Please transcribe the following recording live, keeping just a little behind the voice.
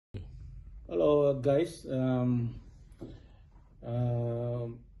Hello guys,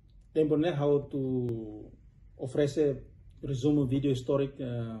 tempo né how to oferecer resumo vídeo histórico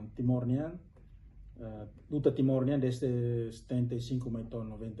Timor-Nian, luta Timor-Nian desde 75 até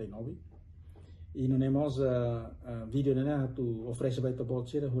 99. E nós temos vídeo né to oferecer para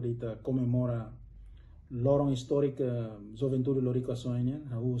todos vocês, que comemora l'ora histórica juventude lorica sonia,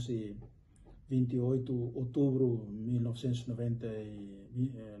 how se 28 de outubro de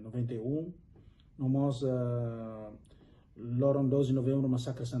 1991, nós l'ora 12 de novembro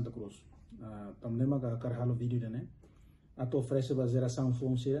massacre Santa Cruz. Também que carregalo vídeo né. Ato oferece a geração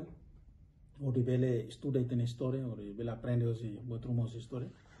fonseira, onde ele estuda e tem história, onde ele aprende e botar uma história.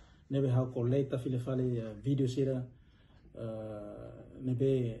 Nebe how coleta file fale vídeo sira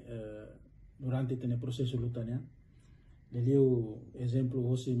nebe durante o processo de luta né. Ele o exemplo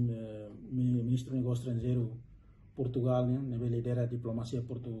hoje ministro do negócio estrangeiro Portugal né, nebe lidera a diplomacia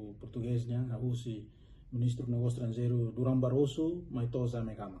portuguesa né, hoje ministro do negócio estrangeiro Durão Barroso, mas todos a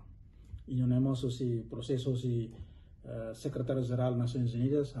megama. E nós temos esse processo hoje secretário-geral das Nações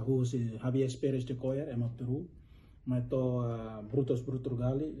Unidas, hoje Javier Pérez de Coyer, é Peru, mas to Brutus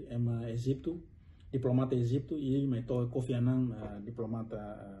Bruturgali, é Egito, diplomata Egito, e mas to Kofi Annan,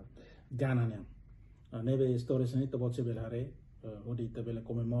 diplomata Ghana né. Neve história assim, tu pode ver hare, onde tu vê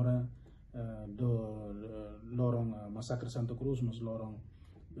comemora do lorong massacre Santa Cruz, mas lorong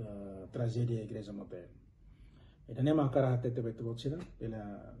tragédia Igreja Mater. Então nem mais cara até tu pode ver,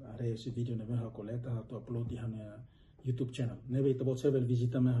 pela hare esse vídeo neve a coleta, tu upload na YouTube channel. Neve tu pode ver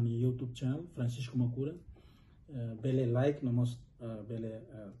visita na YouTube channel Francisco Maukura, bele like, nós bele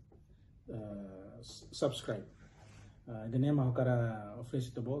subscribe. Então mais cara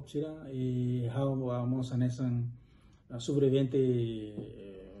oferece tu pode ver e how nós nessa sobrevivente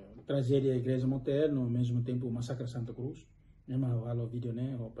tragédia Igreja Mater no mesmo tempo massacre Santa Cruz. Nem mais o vídeo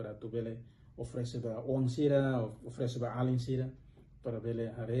né para tu bele oferece para on sira oferece para além sira para bele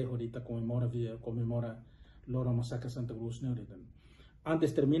hare horita comemora lora massacre Santa Cruz né horita.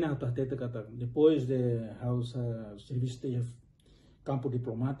 Antes termina a tarteta kata depois de house serviço de campo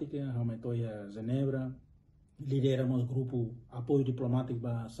diplomático aumentou a Genebra, lideramos grupo apoio diplomático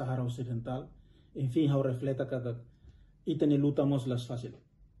para Sahara Ocidental, enfim how refleta kata itani lutamos las fácil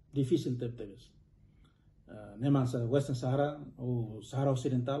difícil teves. Nemas Western Sahara ou Sahara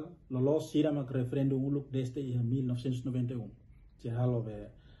Ocidental, lolo sirama referendum uluk desde 1991. Se halo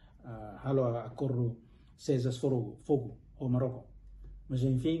acordo César Fogo ou Marrocos. Mas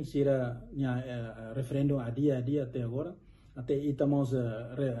enfim, sira referendum a dia até agora, até estamos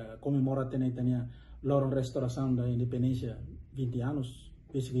comemora tenia loro restauração da independência 20 anos,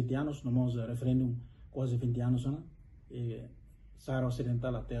 20 anos, nós referendum quase 20 anos né? E Sahara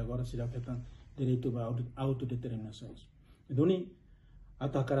Ocidental até agora sira afetando direito à autodeterminação. Então,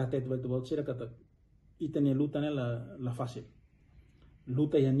 até karate vai ser que itane luta nela la fácil.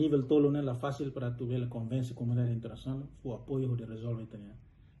 Luta a nível tolo nela fácil para tu ver convence a comunidade internacional o apoio de resolver itane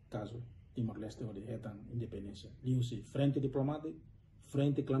caso Timor-Leste ou de retan independência. Liu-se frente diplomática,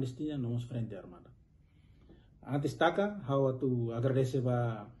 frente clandestina, não frente armada. Antes taca, how tu agradece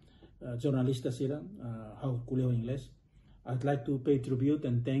a jornalista sira, how kuleu inglês. I'd like to pay tribute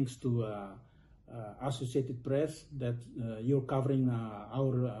and thanks to Associated Press that you're covering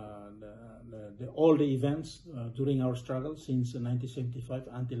all the events during our struggle since 1975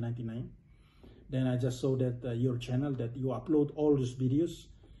 until 99. Then I just saw that your channel that you upload all these videos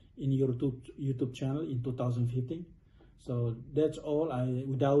in your YouTube channel in 2015. So that's all. I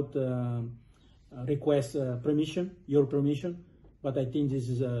without request your permission, but I think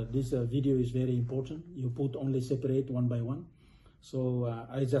this video is very important. You put only separate one by one. So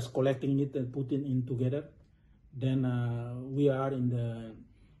I just collecting it and putting it together. Then we are in the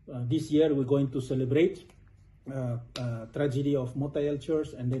this year we're going to celebrate tragedy of Motael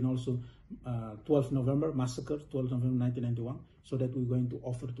Church and then also 12 November massacre, 12 November 1991. So that we're going to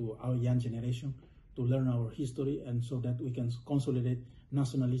offer to our young generation to learn our history and so that we can consolidate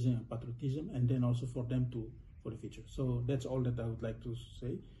nationalism and patriotism and then also for them to for the future. So that's all that I would like to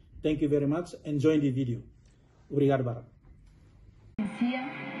say. Thank you very much. Enjoy the video. Obrigado, Bara.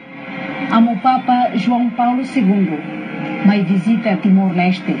 Amo Papa João Paulo II, mai visita a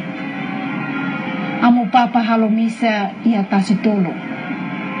Timor-Leste. Amo Papa Halomissa e a Tacitolo.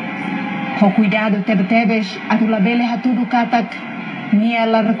 Com cuidado tebes a tu labele hatudo katak, ni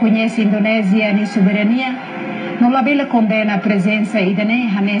ela reconhece Indonésia ni soberania, no labele condena a presença e nem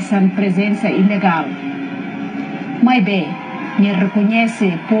hanesan presença ilegal. Mai bem, ni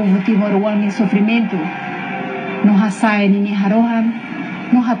reconhece povo timoruan em sofrimento, no hasai ni harohan,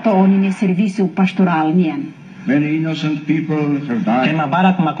 no hato ni serviço pastoral nian. Many innocent people have died. Ema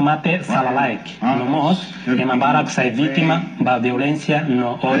barak makmate salalaik. No mos, ema barak sai vítima da violência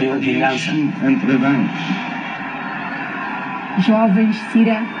no ódio vingança. And revenge. Jovens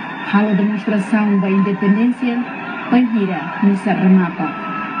Sira, halo demonstração da independência, Banhira, Missa Ramapa.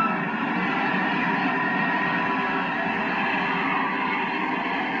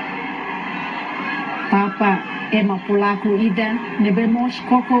 Papa ema polaco ida, nebemos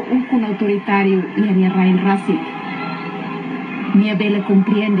koko ukun autoritário e a rain rasi. Minha bela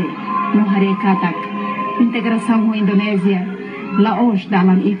compreende, no hare katak, integração com a Indonésia, Laos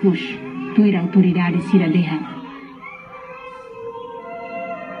dalam ikus, tuir autoridade Sira deha.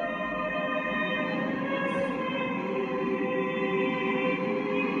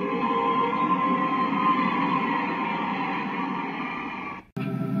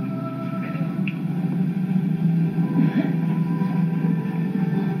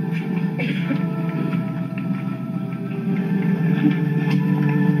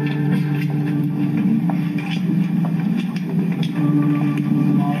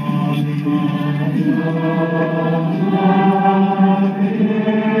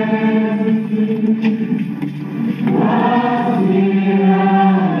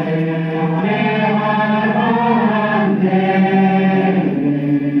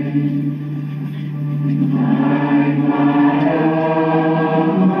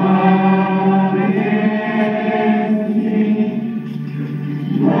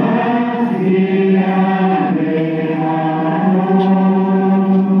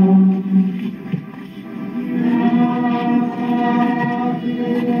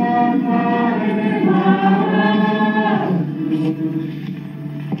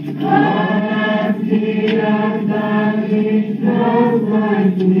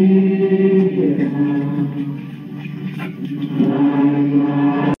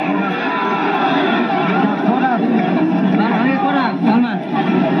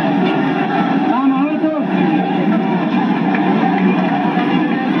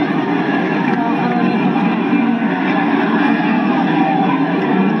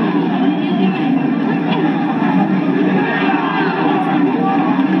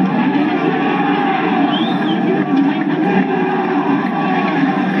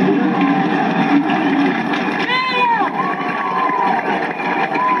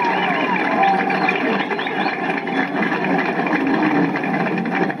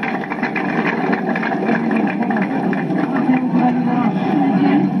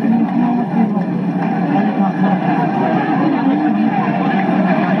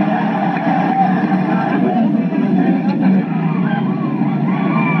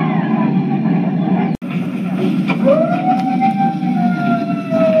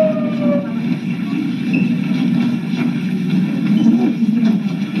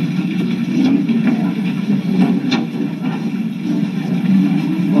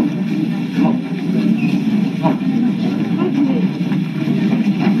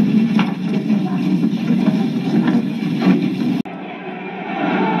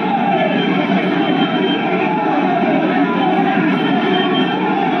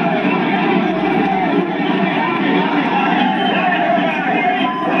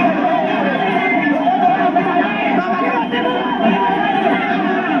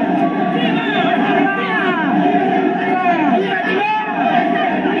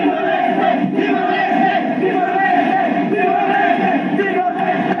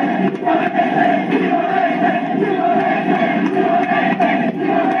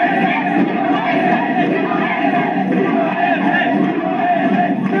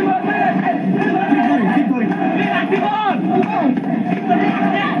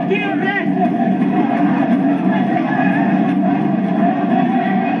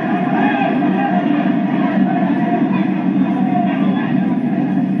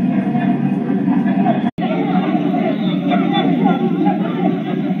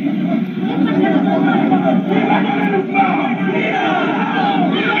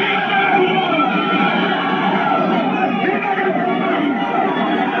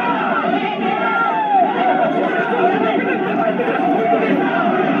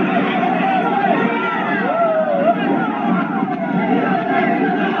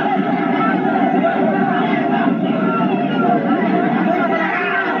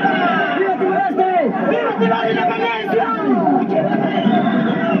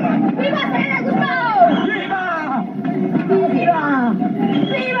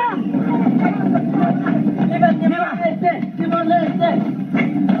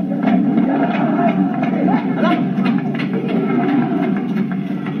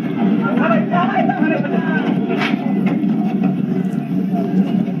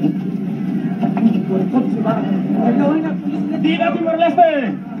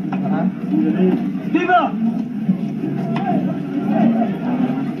 Viva!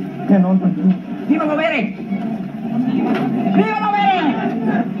 Viva Movere!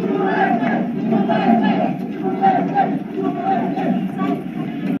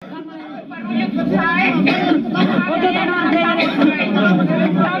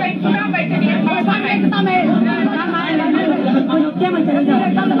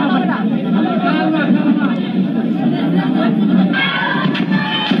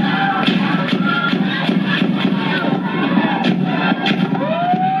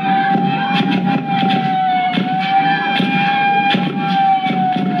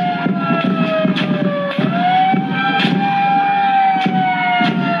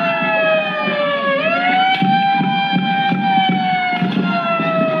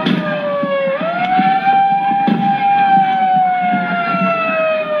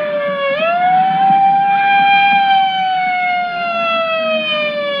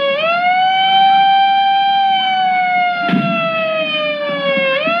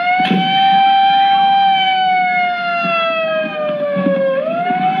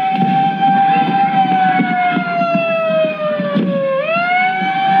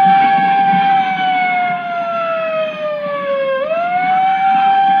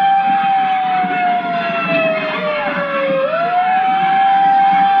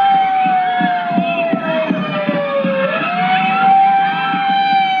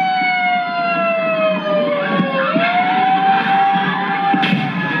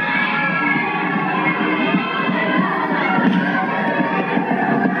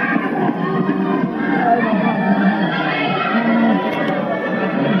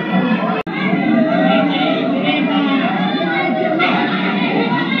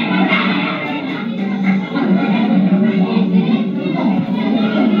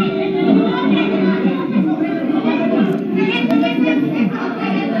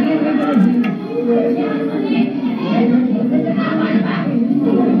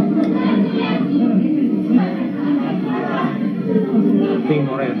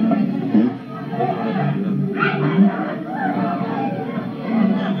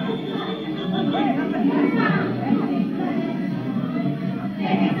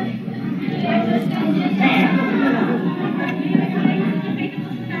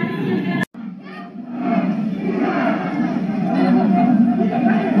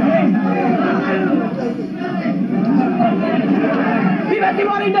 Viva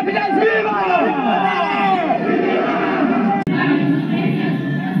Timor Independencia!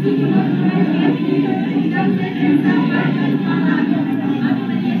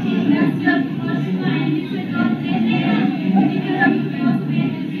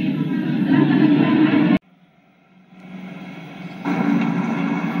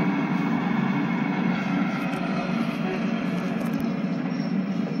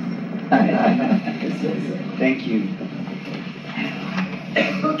 Thank you.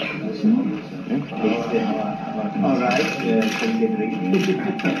 All right, considering.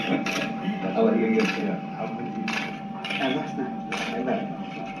 How are you?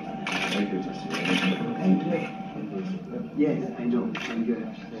 Yes, I know. I'm good.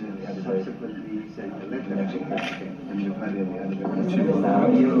 Subsequently sent a letter and you finally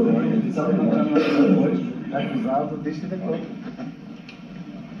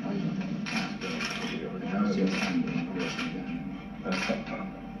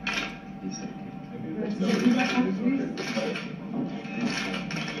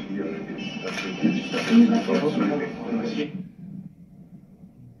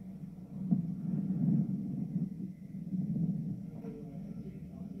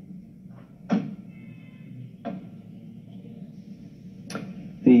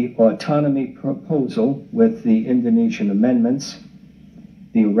the autonomy proposal with the Indonesian amendments,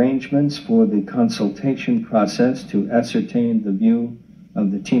 the arrangements for the consultation process to ascertain the view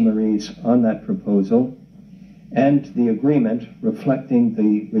of the Timorese on that proposal, and the agreement reflecting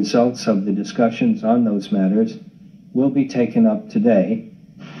the results of the discussions on those matters will be taken up today.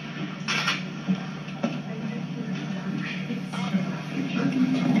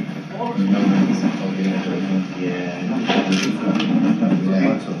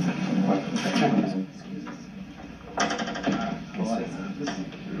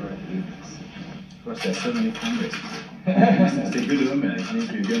 Of course, there's so many congresses. It's a good woman. I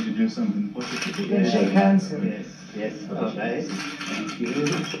think you're going to do something positive. You can shake hands. Yes, yes. Okay. Thank you.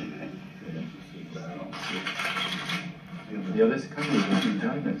 The others come with us and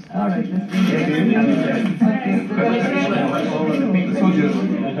join us. All right.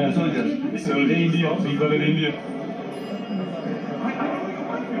 Soldiers. So in India, we got in India.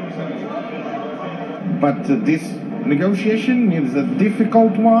 But this negotiation is a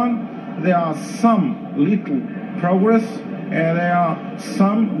difficult one. there are some little progress and there are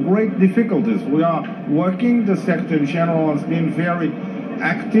some great difficulties. We are working, the Secretary General has been very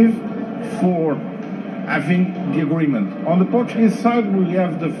active for having the agreement. On the Portuguese side, we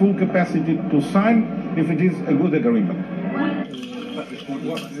have the full capacity to sign if it is a good agreement.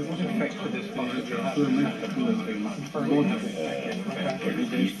 What effect could this be?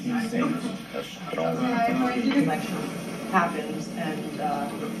 If an election happens and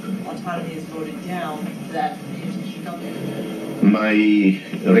autonomy is voted down, that my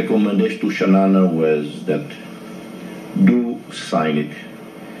recommendation to Shanana was that do sign it,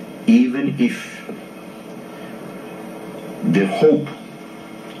 even if the hope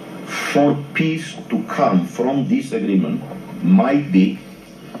for peace to come from this agreement might be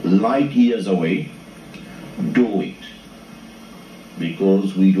light years away. Do it,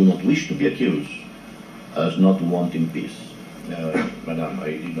 because we do not wish to be accused as not wanting peace. Madam,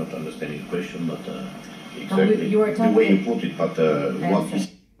 I did not understand your question, but exactly the way you put it, but what is...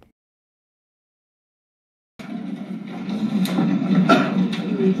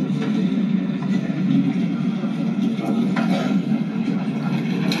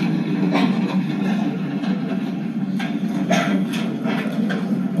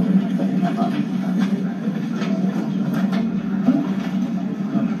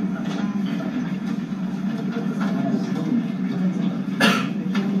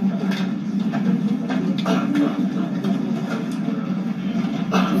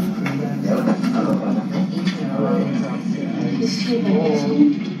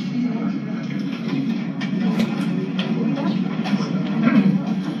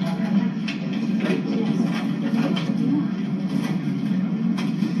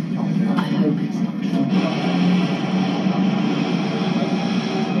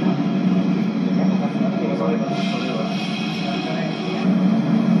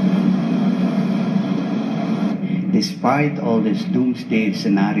 Despite all these doomsday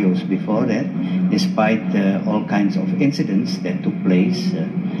scenarios before that, despite all kinds of incidents that took place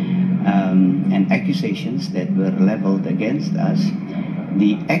and accusations that were leveled against us,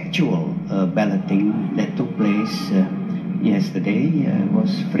 the actual balloting that took place yesterday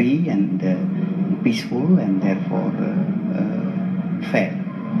was free and peaceful and therefore fair.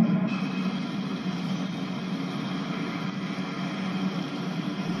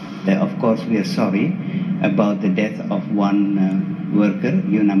 Of course, we are sorry about the death of one worker,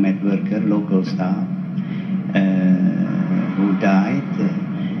 UNAMED worker, local staff, who died.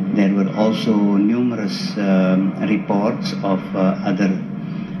 There were also numerous reports of other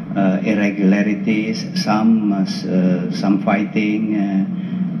irregularities, some fighting,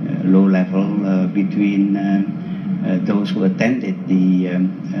 low level between those who attended the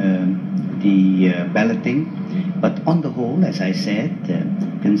balloting. But on the whole, as I said,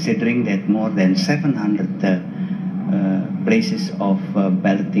 considering that more than 700 places of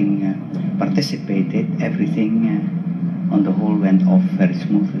balloting participated, everything on the whole went off very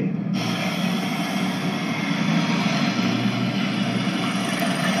smoothly.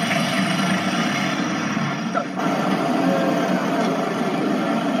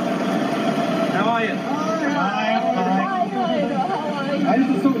 How are you?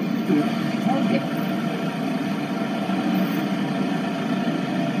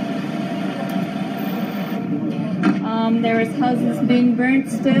 There was houses being burnt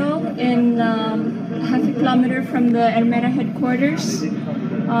still in half a kilometer from the Ermera headquarters.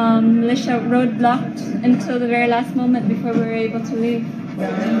 Militia roadblocked until the very last moment before we were able to leave.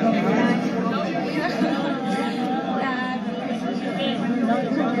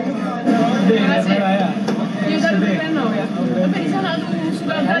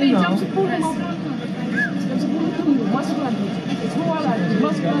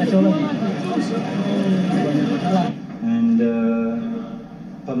 And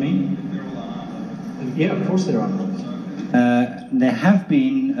for me, yeah, of course there are. There have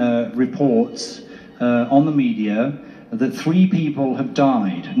been reports on the media that 3 people have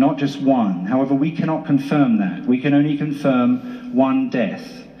died, not just 1. However, we cannot confirm that. We can only confirm 1 death.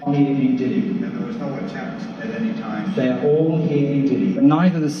 Here in Dili. There was no attempt at any time. They are all here in Dili.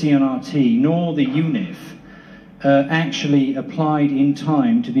 Neither the CNRT nor the UNIF actually applied in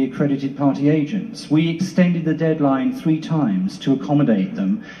time to be accredited party agents. We extended the deadline 3 times to accommodate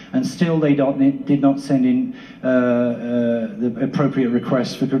them, and still they did not send in the appropriate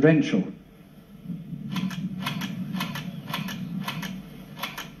requests for credential.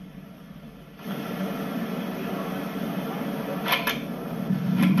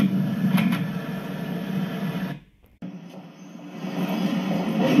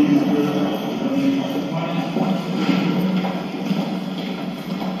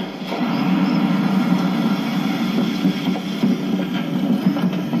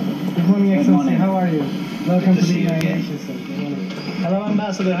 Welcome to the United Nations. Hello,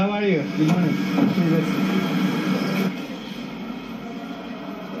 Ambassador. How are you? Good morning.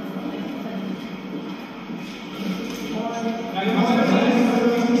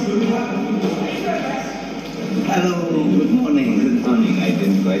 Hello, good morning, good morning. I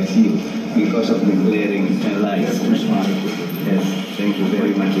didn't quite see you because of the glaring light. Yes, thank you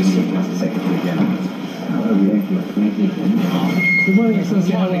very much, Mr. Secretary General. Thank you. Good morning,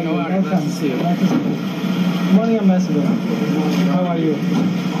 Associate. How are you? Welcome. Nice to see you. Good morning, Ambassador. How are you?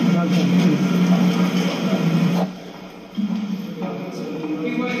 Welcome.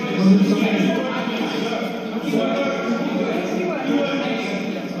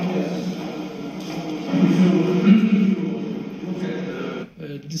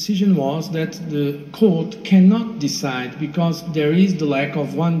 Decision was that the court cannot decide because there is the lack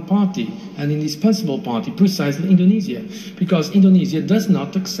of one party, an indispensable party, precisely Indonesia, because Indonesia does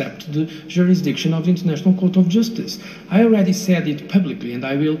not accept the jurisdiction of the International Court of Justice. I already said it publicly, and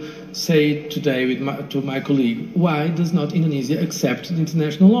I will say it today to my colleague. Why does not Indonesia accept the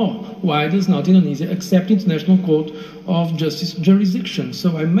international law? Why does not Indonesia accept the International Court of Justice jurisdiction?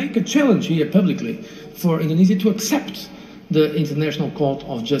 So I make a challenge here publicly for Indonesia to accept the International Court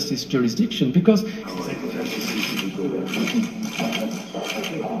of Justice jurisdiction, because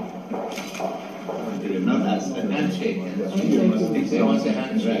not as a handshake. They want a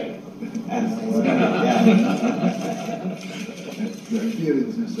handshake.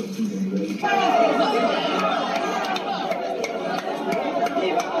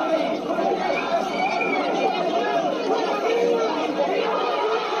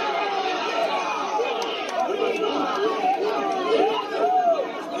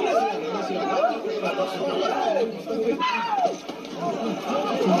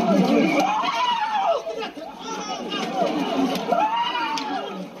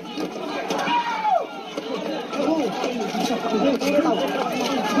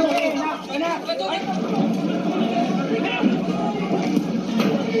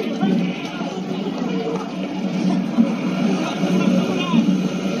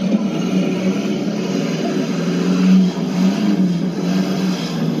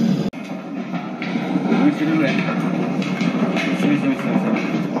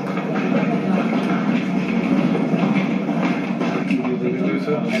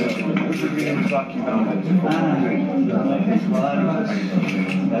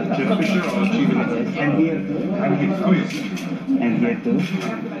 And here too.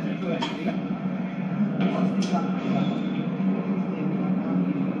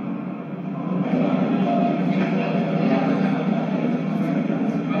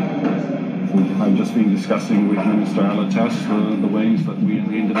 I've just been discussing with Minister Alatas the ways that we and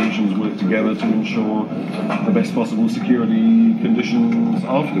the Indonesians work together to ensure the best possible security conditions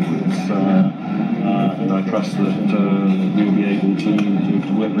afterwards. And I trust that we'll be able to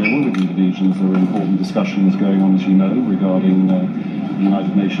work very well with the Indonesians. There are important discussions going on, as you know, regarding the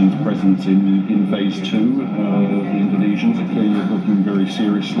United Nations presence in phase 2. The Indonesians are clearly looking very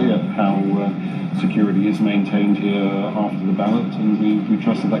seriously at how security is maintained here after the ballot, and we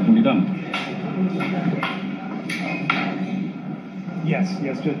trust that can be done. Yes,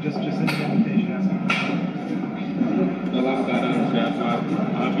 just an invitation. Dalam keadaan sehat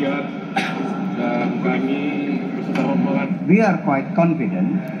walafiat dan kami berserta rombongan. We are quite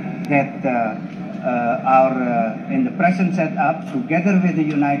confident that in the present setup, together with the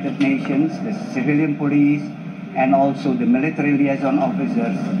United Nations, the civilian police, and also the military liaison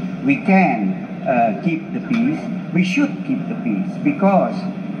officers, we can keep the peace. We should keep the peace because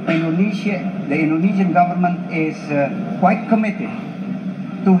the Indonesian government is quite committed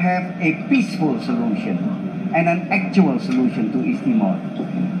to have a peaceful solution and an actual solution to East Timor.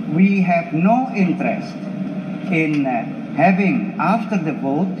 We have no interest in having, after the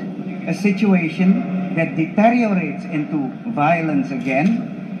vote, a situation that deteriorates into violence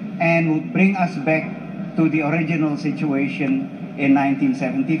again and would bring us back to the original situation in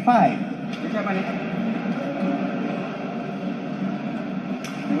 1975.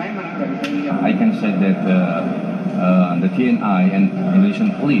 I can say that the TNI and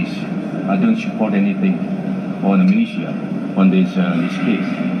Indonesian police don't support anything on the militia on this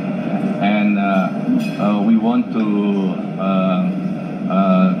case, and we want to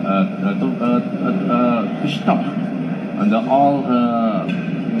stop all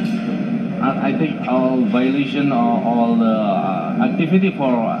I think all violation or all activity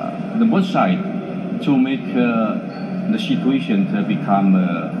for the both sides to make the situation become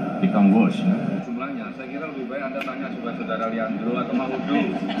worse. Jumlahnya, saya kira lebih baik Anda tanya saudara Leandro atau Mau-Kura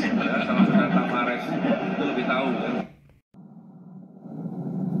ya, sama saudara Tamares, itu lebih tahu ya.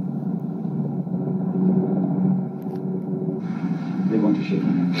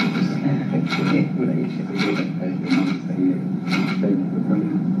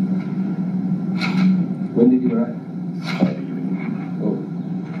 When did you arrive? Oh,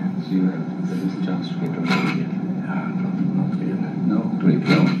 so you had a chance to get to Australia? Not really. No,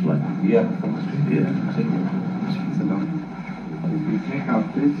 20 hours flight. Yeah, from Australia. It's a long. If you take out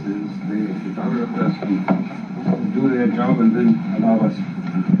distance, the photographers can do their job and then allow us.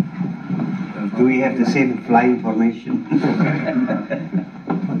 Do we have the same flying formation?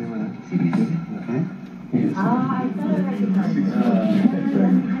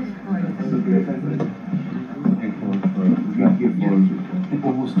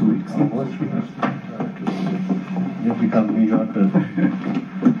 Almost 2 weeks. You become New Yorker.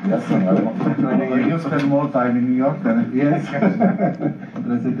 Yes, you spend more time in New York than yes.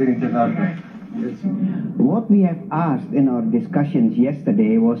 What we have asked in our discussions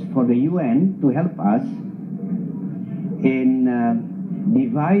yesterday was for the UN to help us in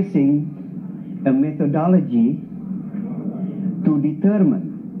devising a methodology to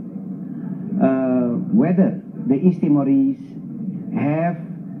determine whether the East Timorese have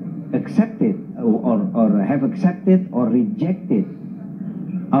accepted or have accepted or rejected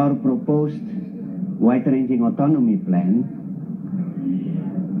our proposed wide-ranging autonomy plan,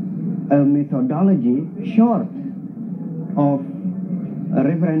 a methodology short of a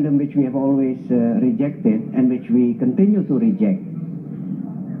referendum which we have always rejected and which we continue to reject.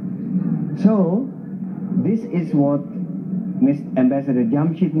 So, this is what Ambassador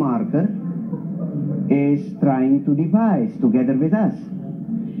Jamshid Marker is trying to devise together with us.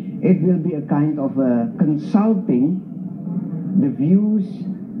 It will be a kind of consulting the views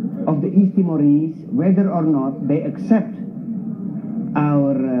of the East Timorese whether or not they accept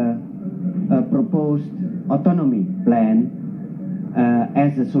our proposed autonomy plan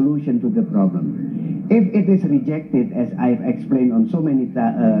as a solution to the problem. If it is rejected, as I've explained on so many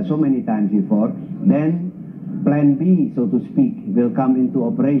times before, then Plan B, so to speak, will come into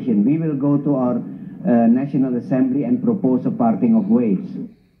operation. We will go to our National Assembly and propose a parting of ways.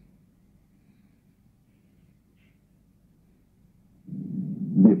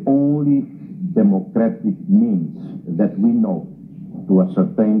 The only democratic means that we know to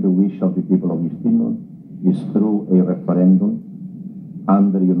ascertain the wish of the people of East Timor is through a referendum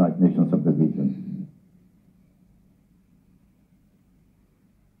under United Nations supervision.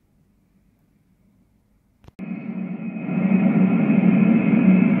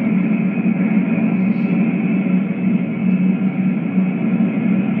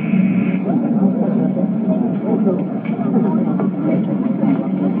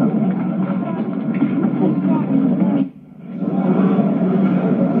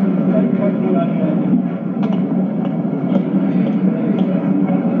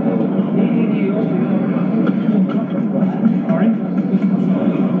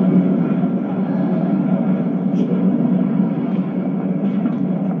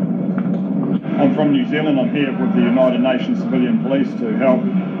 I'm from New Zealand. I'm here with the United Nations Civilian Police to help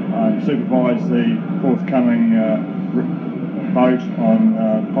supervise the forthcoming vote on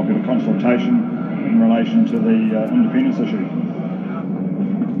popular consultation in relation to the independence issue.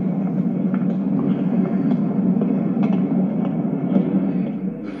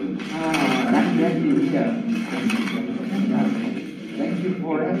 Thank you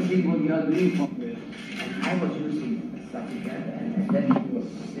for everything what you are doing. I was using something like that, and then he was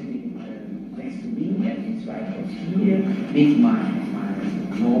sitting next to me, and his wife was here, with my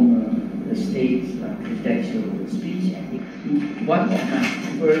normal state presidential speech. One of my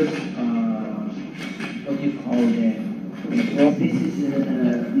first, what do you call them? This is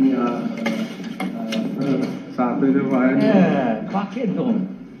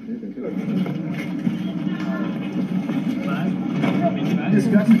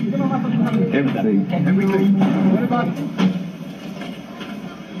Everything. What about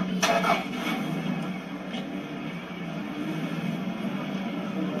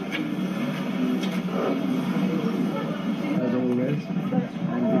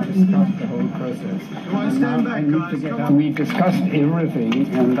discussed the whole process. We've discussed everything,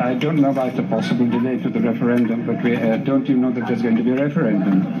 and I don't know about the possible delay to the referendum, but we don't you know that there's going to be a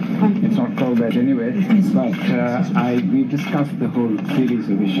referendum? It's not called that anyway, but we discussed the whole series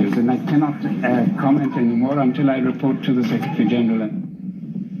of issues, and I cannot comment anymore until I report to the Secretary General.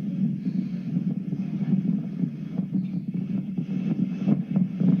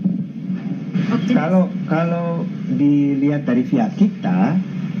 Kalau dilihat dari pihak kita,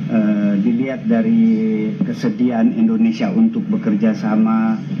 dilihat dari kesediaan Indonesia untuk bekerja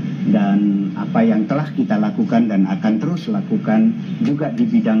sama dan apa yang telah kita lakukan dan akan terus lakukan juga di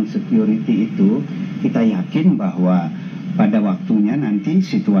bidang security itu, kita yakin bahwa pada waktunya nanti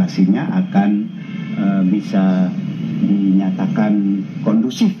situasinya akan bisa dinyatakan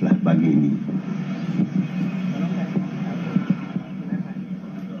kondusif lah bagi ini.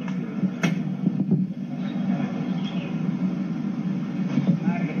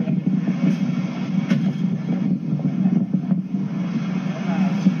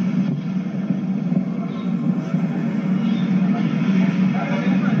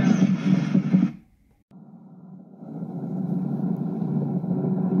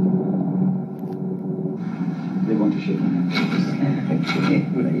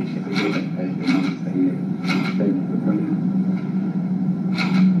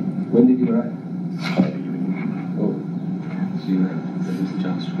 When did you arrive? Oh, so you had a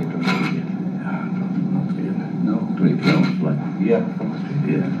chance to get to Australia? Not really. No, 20 hours flight. Yeah, from Australia.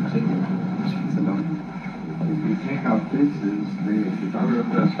 Yeah. It's a long. If you take out this, the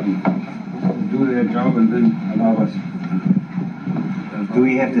photographers will do their job and then allow us. Do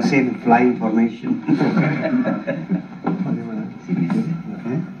we have the same flying formation?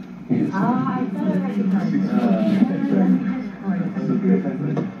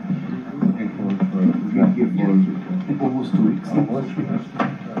 Almost 2 weeks.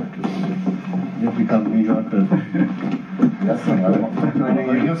 You become New Yorker. Yes,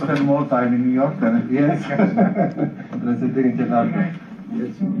 you spend more time in New York than yes.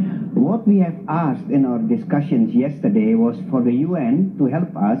 What we have asked in our discussions yesterday was for the UN to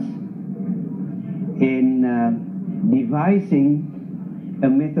help us in devising a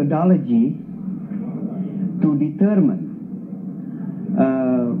methodology to determine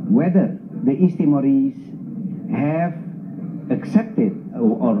whether the East Timorese have accepted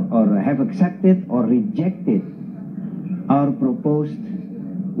or have accepted or rejected our proposed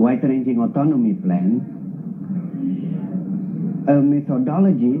wide-ranging autonomy plan, a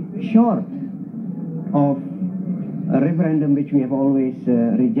methodology short of a referendum which we have always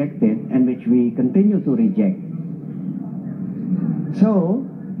rejected and which we continue to reject. So,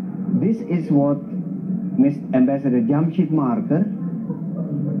 this is what Ambassador Jamshid Marker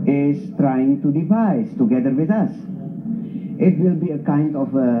is trying to devise together with us. It will be a kind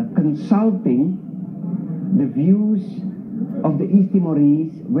of consulting the views of the East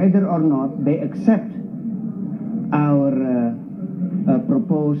Timorese, whether or not they accept our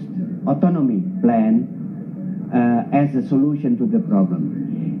proposed autonomy plan as a solution to the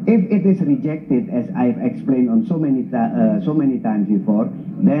problem. If it is rejected, as I've explained on so many times before,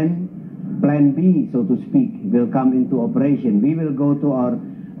 then Plan B, so to speak, will come into operation. We will go to our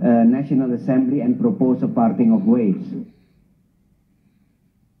National Assembly and propose a parting of ways.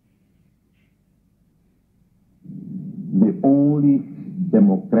 The only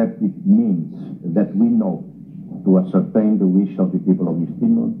democratic means that we know to ascertain the wish of the people of East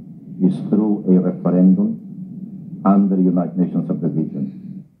Timor is through a referendum under United Nations supervision.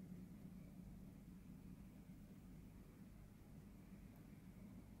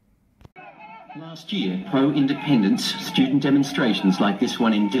 Last year, pro-independence student demonstrations like this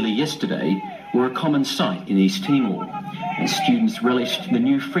one in Dili yesterday were a common sight in East Timor, as students relished the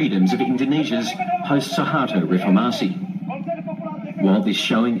new freedoms of Indonesia's post-Suharto reformasi. While this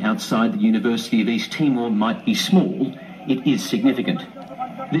showing outside the University of East Timor might be small, it is significant.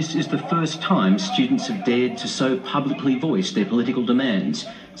 This is the first time students have dared to so publicly voice their political demands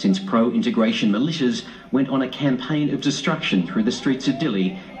since pro-integration militias went on a campaign of destruction through the streets of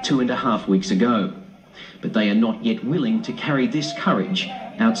Dili 2.5 weeks ago. But they are not yet willing to carry this courage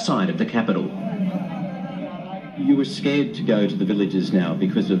outside of the capital. You were scared to go to the villages now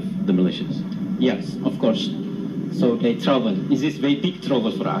because of the militias? Yes, of course. So they travel. This is very big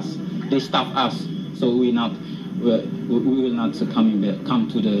trouble for us. They stop us, so we will not come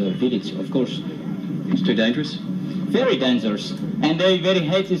to the village, of course. It's too dangerous? Very dangerous. And they very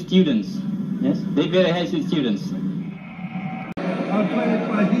hate the students. Yes, they very hate the students. I'll play it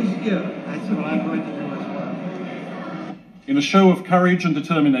by this ear. That's what I'm going to do as well. In a show of courage and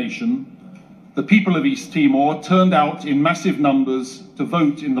determination, the people of East Timor turned out in massive numbers to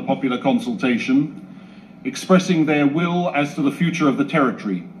vote in the popular consultation, expressing their will as to the future of the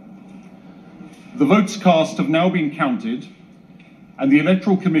territory. The votes cast have now been counted, and the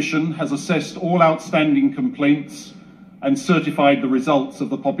Electoral Commission has assessed all outstanding complaints and certified the results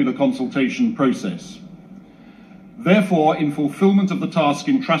of the popular consultation process. Therefore, in fulfilment of the task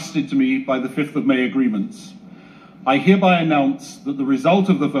entrusted to me by the 5th of May agreements, I hereby announce that the result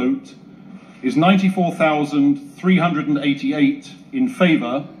of the vote is 94,388 in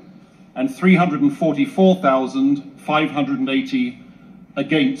favour and 344,580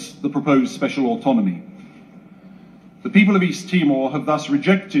 against the proposed special autonomy. The people of East Timor have thus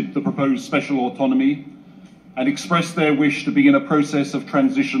rejected the proposed special autonomy and expressed their wish to begin a process of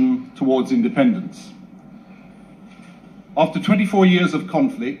transition towards independence. After 24 years of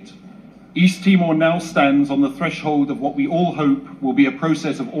conflict, East Timor now stands on the threshold of what we all hope will be a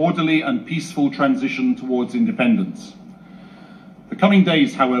process of orderly and peaceful transition towards independence. The coming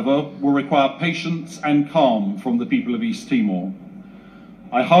days, however, will require patience and calm from the people of East Timor.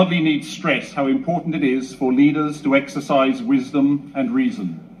 I hardly need stress how important it is for leaders to exercise wisdom and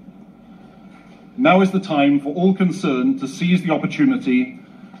reason. Now is the time for all concerned to seize the opportunity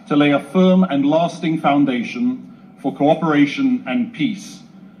to lay a firm and lasting foundation for cooperation and peace,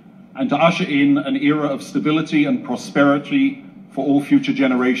 and to usher in an era of stability and prosperity for all future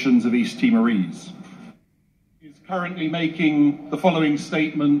generations of East Timorese. He is currently making the following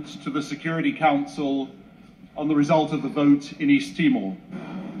statement to the Security Council on the result of the vote in East Timor.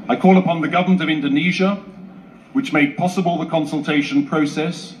 I call upon the government of Indonesia, which made possible the consultation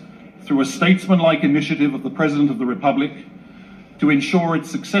process through a statesmanlike initiative of the President of the Republic, to ensure its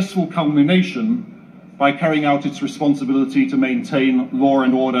successful culmination by carrying out its responsibility to maintain law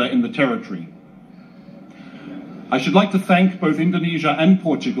and order in the territory. I should like to thank both Indonesia and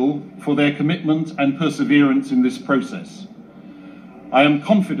Portugal for their commitment and perseverance in this process. I am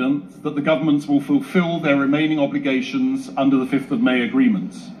confident that the governments will fulfill their remaining obligations under the 5th of May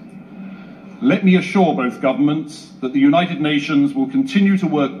agreements. Let me assure both governments that the United Nations will continue to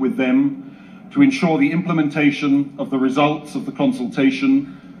work with them to ensure the implementation of the results of the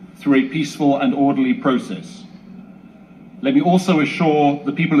consultation through a peaceful and orderly process. Let me also assure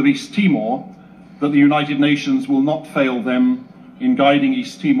the people of East Timor that the United Nations will not fail them in guiding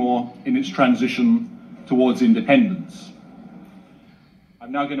East Timor in its transition towards independence.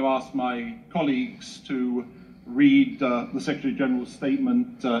 I'm now going to ask my colleagues to read the Secretary General's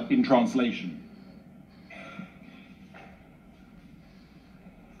statement in translation.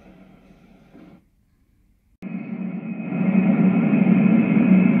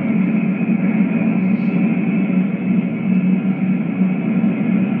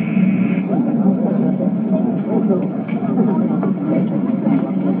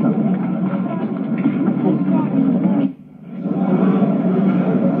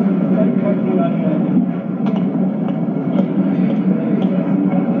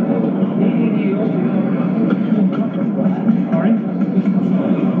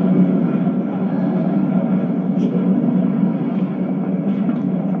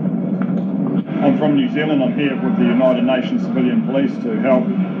 I'm from New Zealand. I'm here with the United Nations Civilian Police to help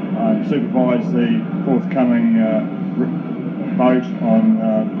supervise the forthcoming vote on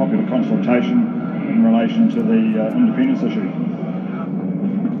popular consultation in relation to the independence issue.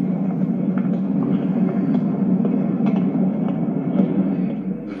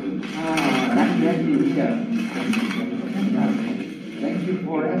 Thank you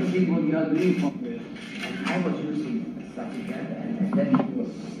for everything what you are doing. I was using certificate, and then he was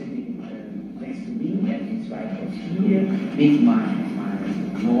sitting next to me, and his wife was here, with my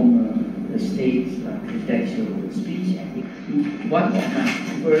normal state presidential speech. I think one of my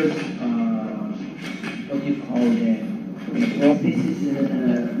first, what do you call them? This is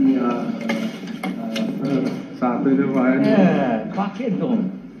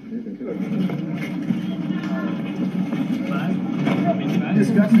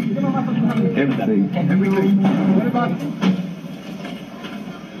Everything. What about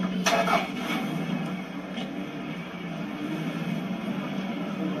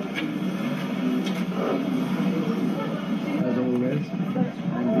as always,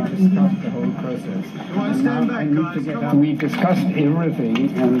 and we discussed the whole process. We discussed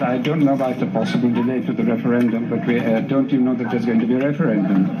everything, and I don't know about the possible delay to the referendum, but we don't even know that there's going to be a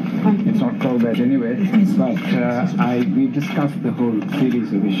referendum. It's not called that anyway, but we discussed the whole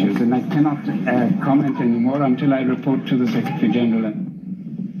series of issues, and I cannot comment anymore until I report to the Secretary General.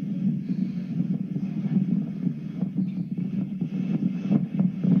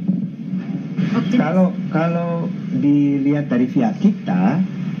 Kalau dilihat dari pihak kita,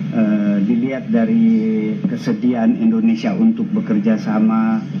 dilihat dari kesediaan Indonesia untuk bekerja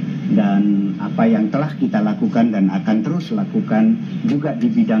sama dan apa yang telah kita lakukan dan akan terus lakukan juga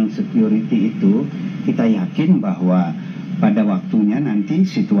di bidang security itu, kita yakin bahwa pada waktunya nanti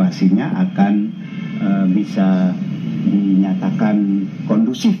situasinya akan bisa dinyatakan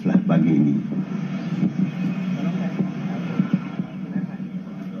kondusif lah bagi ini.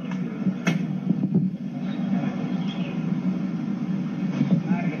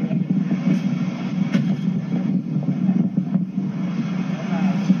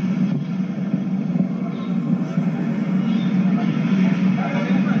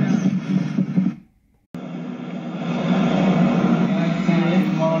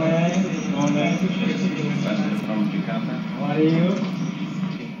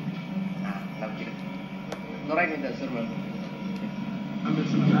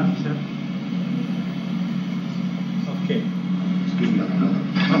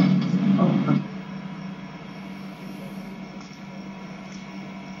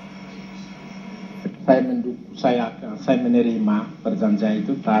 saya menerima perjanjian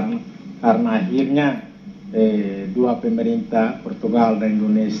itu karena akhirnya dua pemerintah Portugal dan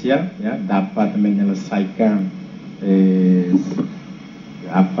Indonesia ya dapat menyelesaikan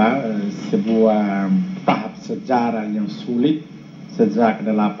sebuah tahap sejarah yang sulit sejak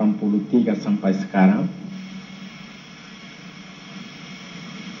 83 sampai sekarang.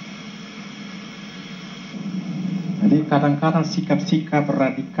 Jadi kadang-kadang sikap-sikap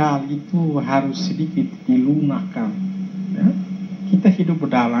radikal itu harus sedikit dilunakkan. Ya? Kita hidup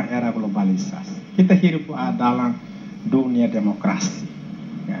dalam era globalisasi. Kita hidup dalam dunia demokrasi.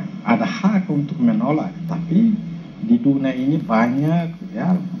 Ya? Ada hak untuk menolak, tapi di dunia ini banyak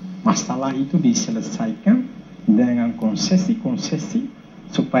ya masalah itu diselesaikan dengan konsesi-konsesi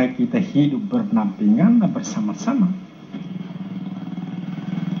supaya kita hidup berdampingan dan bersama-sama.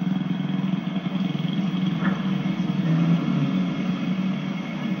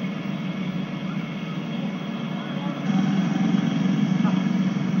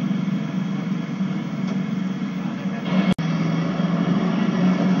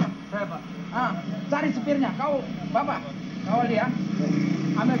 Cari supirnya, kau bapak, kawal dia,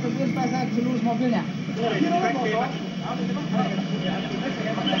 ambil supir saya seluruh mobilnya.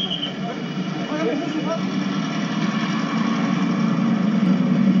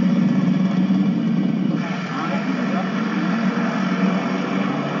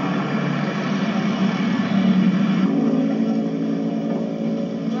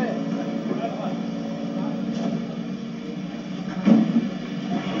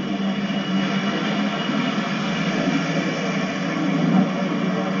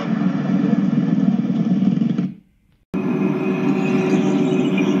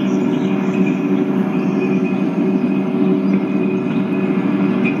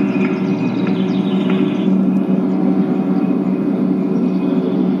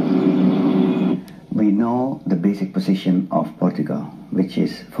 Position of Portugal, which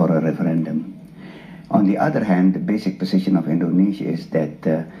is for a referendum. On the other hand, the basic position of Indonesia is that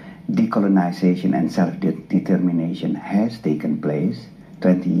decolonization and self-determination has taken place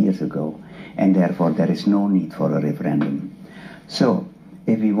 20 years ago, and therefore there is no need for a referendum. So,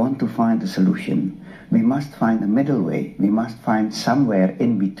 if we want to find a solution, we must find a middle way. We must find somewhere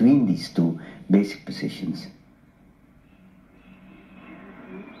in between these two basic positions.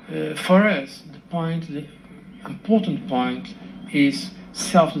 For us, the important point is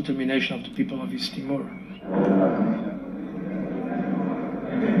self-determination of the people of East Timor.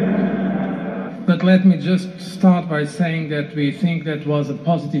 But let me just start by saying that we think that was a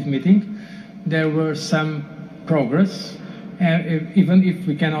positive meeting. There were some progress, even if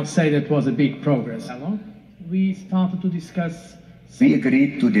we cannot say that was a big progress. We started to discuss... We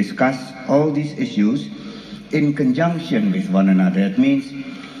agreed to discuss all these issues in conjunction with one another. It means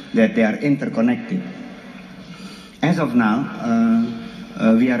that they are interconnected. As of now,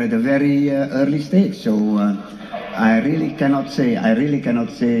 we are at a very early stage, so I really cannot say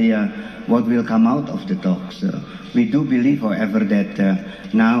what will come out of the talks. We do believe, however,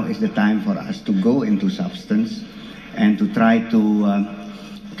 that now is the time for us to go into substance and to try to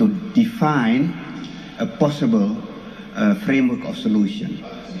define a possible framework of solution.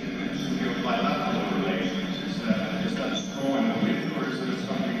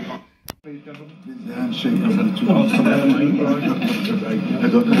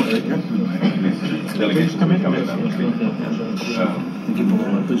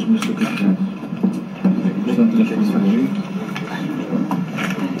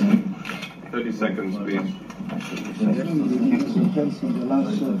 Seconds, please.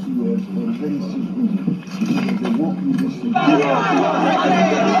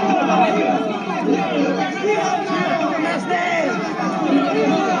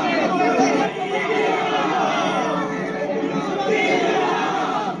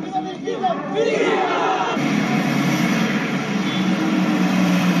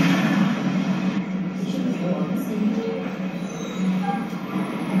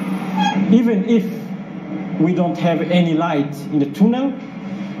 Even if we don't have any light in the tunnel,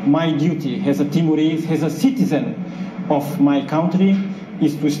 my duty as a Timorese, as a citizen of my country,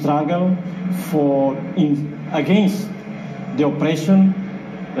 is to struggle against the oppression,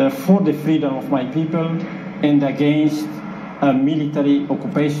 for the freedom of my people, and against a military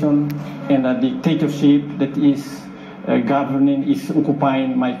occupation and a dictatorship that is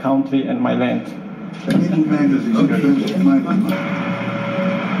occupying my country and my land.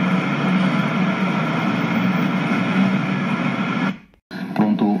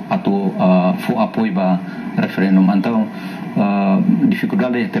 Fu apoio para referendum. Então,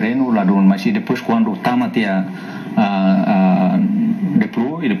 dificuldade de terreno lá donde, mas depois quando tamatia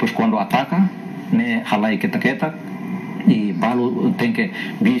deploy e depois quando ataca, né, halai kita e balu tem que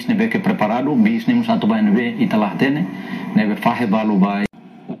bis nebe que preparado bis nem satu bain nebe italah tene nebe fahe balu bai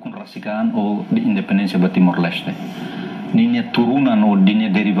ukun rasikan ou de independência ba Timor-Leste linha turunan ou linha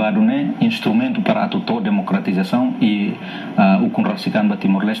derivado né instrumento para a total democratização e ukun rasikan ba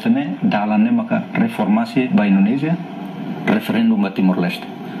Timor-Leste né dalan né maka reformasi ba Indonesia referendum ba Timor-Leste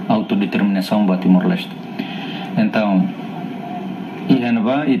autodeterminação ba Timor-Leste então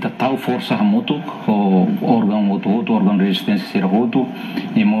Ihanava ita tahu força hamutu o órgão órgão de resistência ser outro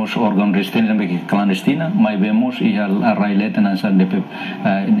e mos órgão de resistência também clandestina mas vemos e a raileta nessa DP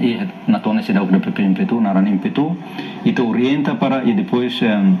e na tona se dá o DP impetu na ran impetu itu orienta para e depois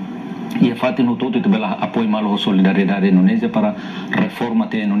ia fati no todo itu bela apoio malo solidariedade Indonésia para reforma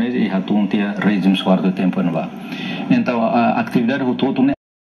te Indonésia e hatun tia regime suardo tempo nova então a atividade o todo né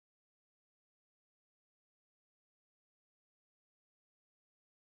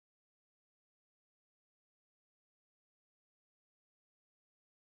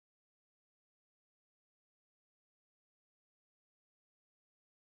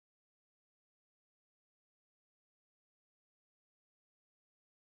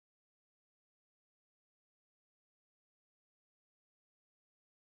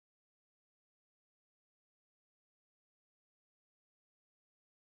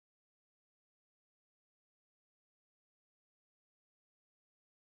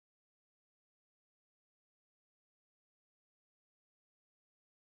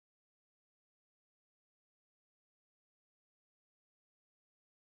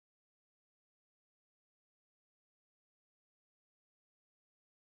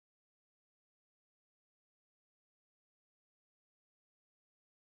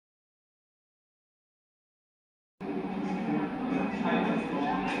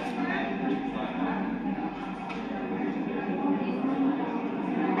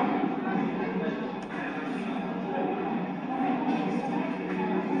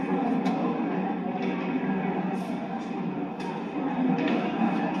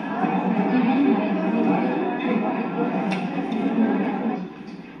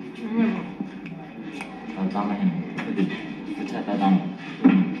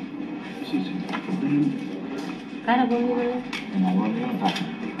Cara, boleh.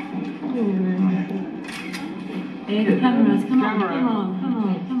 Cameras, come on.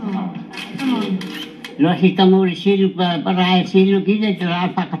 Nós estamos recebidos para receber aqui dentro da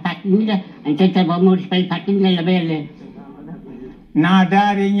faculdade, então vamos para a faculdade da Bela.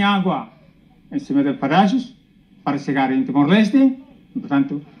 Nadar em água em cima de pedaços para chegar em Timor-Leste.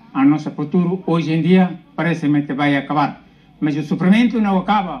 Portanto, a nosso futuro hoje em dia parece que vai acabar. Mas o sofrimento não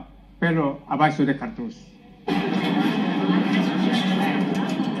acaba pelo abaixo de cartuchos.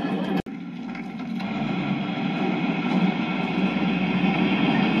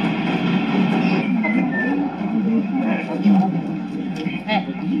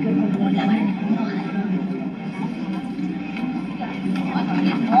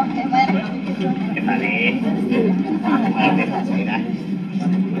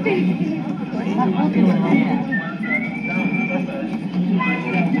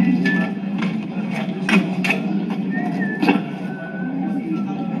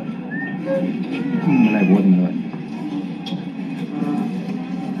 Mulai buat mulai.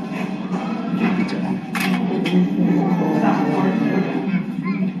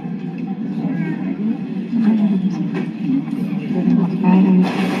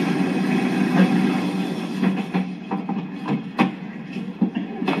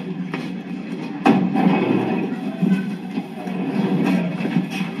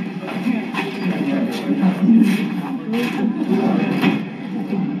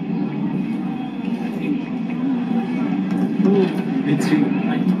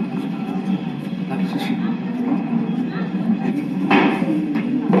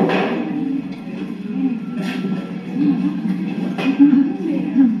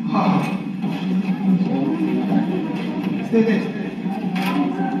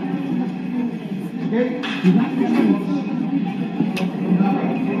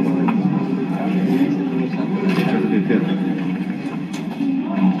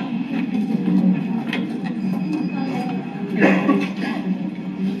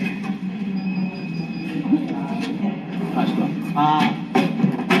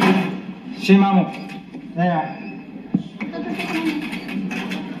 Simamo.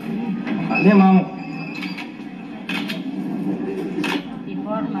 Limamo.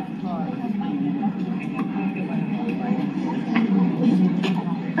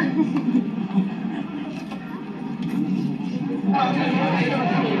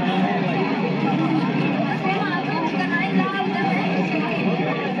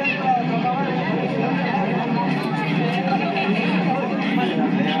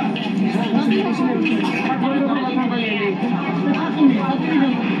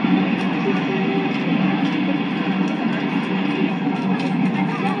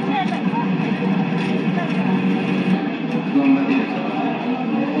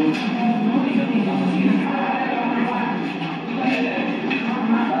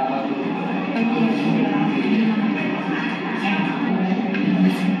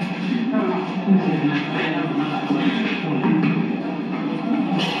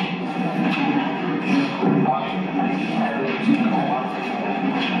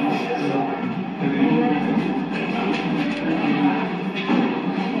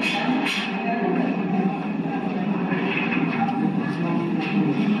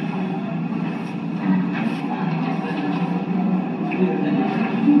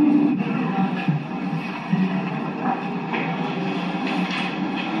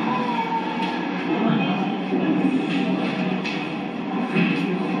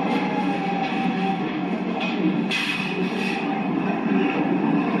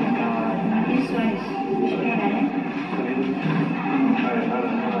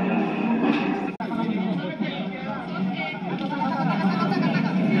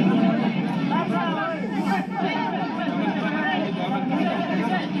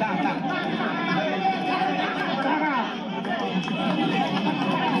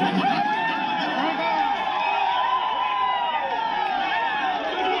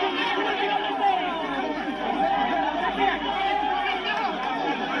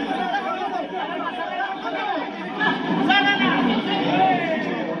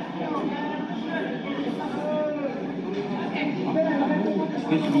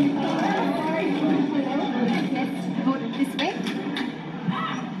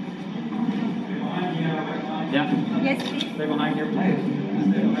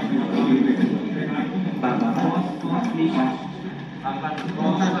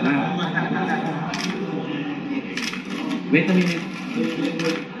 Wait a minute.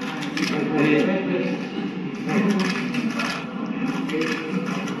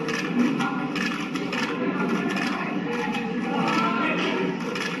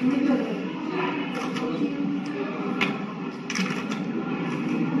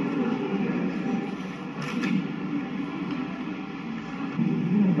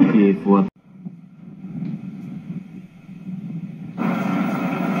 Okay, for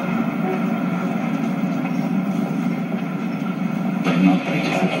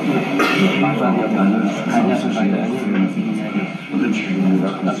hanya pertanyaannya tapi intinya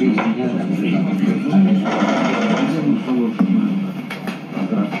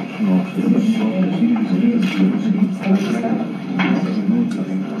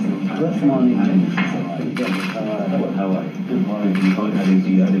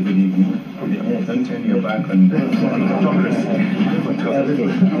don't turn your back on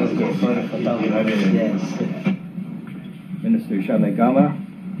Minister Shanagama,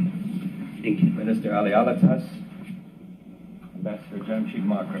 Minister Ali Alatas, Ambassador Jamshid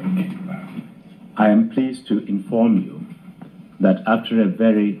Maukura. I am pleased to inform you that after a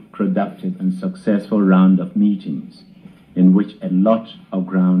very productive and successful round of meetings in which a lot of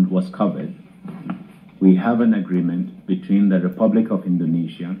ground was covered, we have an agreement between the Republic of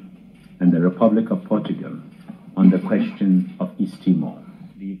Indonesia and the Republic of Portugal on the question of East Timor.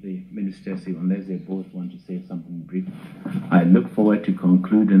 Leave the ministers unless they both want to say something brief. I look forward to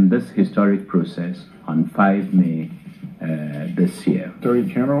concluding this historic process on 5 May this year. Secretary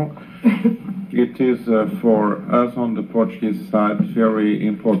General, it is for us on the Portuguese side very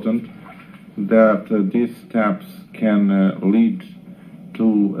important that these steps can lead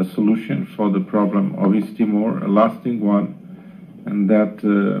to a solution for the problem of East Timor, a lasting one, and that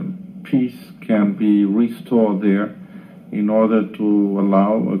peace can be restored there in order to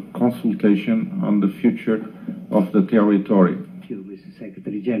allow a consultation on the future of the territory. Thank you, Mr.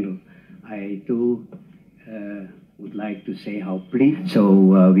 Secretary General. I too would like to say how pleased.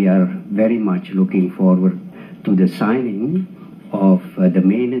 So we are very much looking forward to the signing of the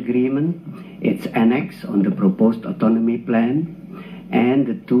main agreement, its annex on the proposed autonomy plan, and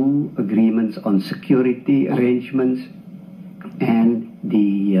the 2 agreements on security arrangements and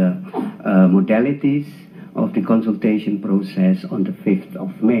the modalities of the consultation process on the 5th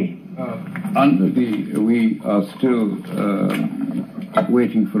of May. We are still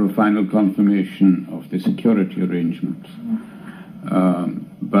waiting for a final confirmation of the security arrangements.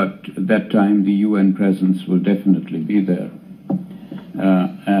 But at that time, the UN presence will definitely be there.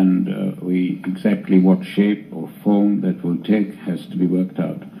 And exactly what shape or form that will take has to be worked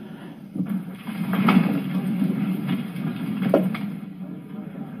out.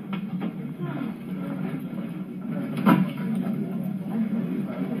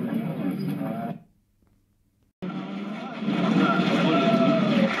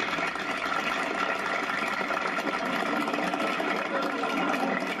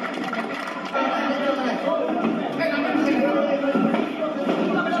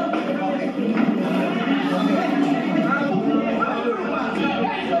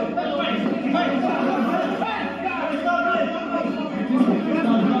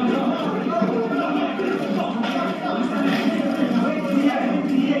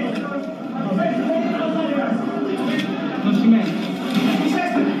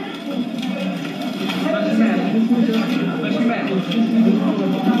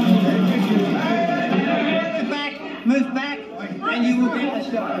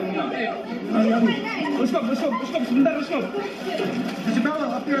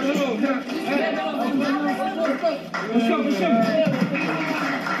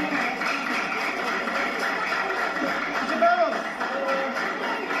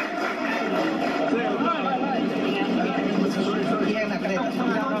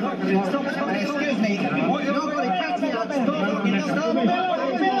 Excuse me. Nobody cuts me out.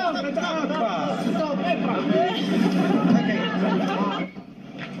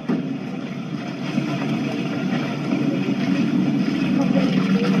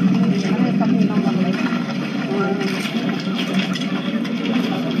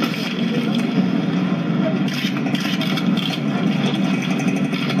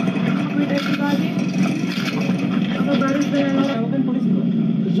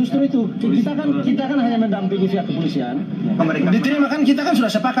 Justru itu, kita kan hanya mendampingi pihak kepolisian. Diterima kan, kita kan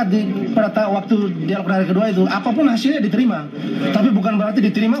sudah sepakat pada waktu dialog hari kedua itu, apapun hasilnya diterima. Tapi bukan berarti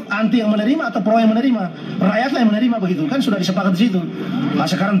diterima anti yang menerima atau pro yang menerima. Rakyatlah yang menerima begitu, kan sudah disepakati di situ. Nah,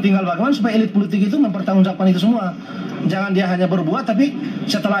 sekarang tinggal bagaimana supaya elit politik itu mempertanggungjawabkan itu semua. Jangan dia hanya berbuat, tapi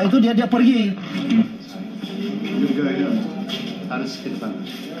setelah itu dia pergi. Harus ke depan.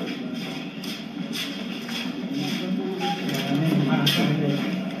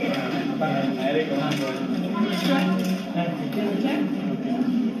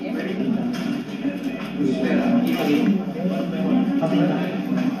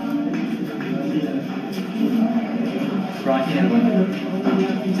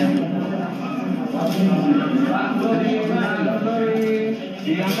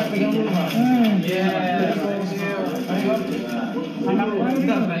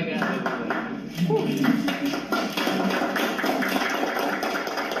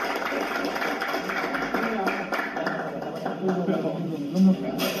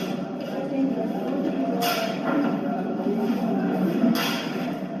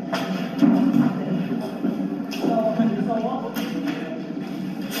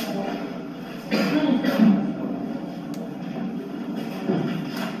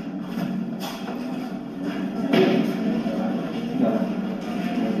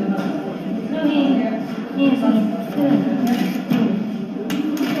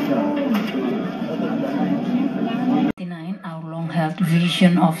 Our long-held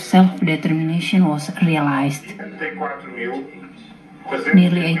vision of self-determination was realized.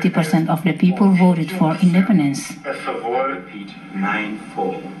 Nearly 80% of the people voted for independence. A favor,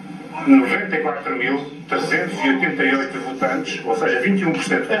 94.388 votantes, ou seja,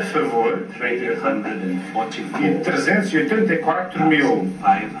 21% a favor, e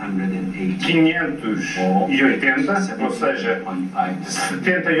 384.580, ou seja,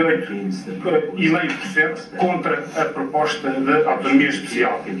 78,5% contra a proposta de autonomia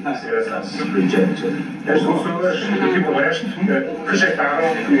especial. As pessoas do Timor-Leste rejeitaram a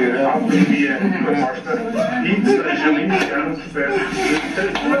autonomia proposta e desejam iniciar um processo de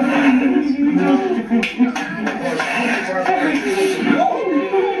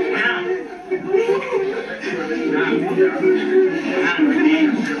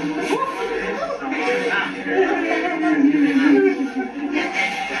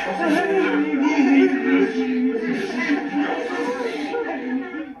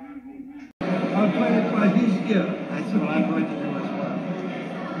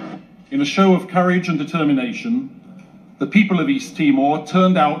In a show of courage and determination, the people of East Timor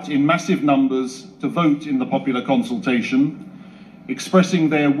turned out in massive numbers to vote in the popular consultation, expressing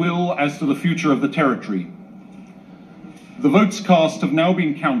their will as to the future of the territory. The votes cast have now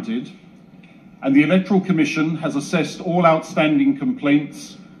been counted, and the Electoral Commission has assessed all outstanding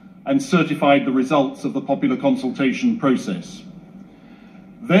complaints and certified the results of the popular consultation process.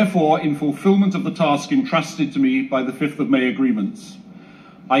 Therefore, in fulfilment of the task entrusted to me by the 5th of May agreements,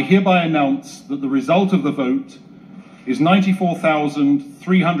 I hereby announce that the result of the vote is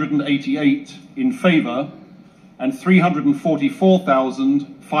 94,388 in favour and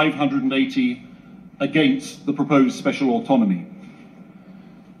 344,580 against the proposed special autonomy.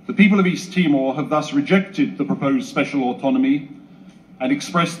 The people of East Timor have thus rejected the proposed special autonomy and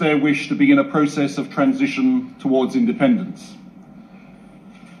expressed their wish to begin a process of transition towards independence.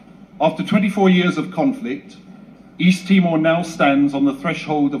 After 24 years of conflict, East Timor now stands on the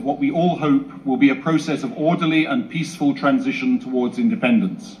threshold of what we all hope will be a process of orderly and peaceful transition towards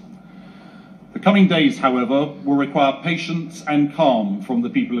independence. The coming days, however, will require patience and calm from the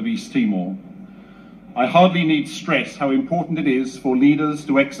people of East Timor. I hardly need stress how important it is for leaders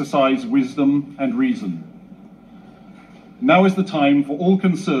to exercise wisdom and reason. Now is the time for all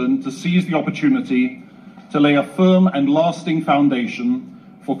concerned to seize the opportunity to lay a firm and lasting foundation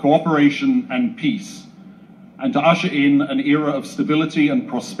for cooperation and peace, and to usher in an era of stability and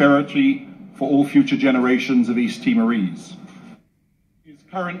prosperity for all future generations of East Timorese. He is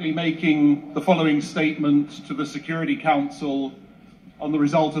currently making the following statement to the Security Council on the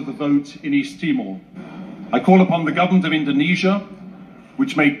result of the vote in East Timor. I call upon the government of Indonesia,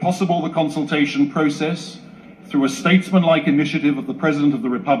 which made possible the consultation process through a statesmanlike initiative of the President of the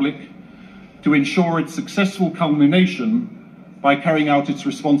Republic, to ensure its successful culmination by carrying out its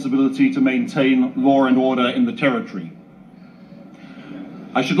responsibility to maintain law and order in the territory.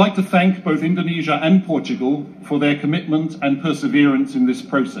 I should like to thank both Indonesia and Portugal for their commitment and perseverance in this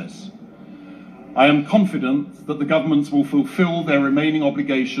process. I am confident that the governments will fulfill their remaining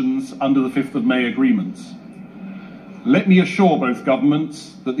obligations under the 5th of May agreements. Let me assure both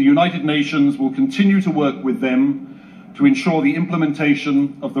governments that the United Nations will continue to work with them to ensure the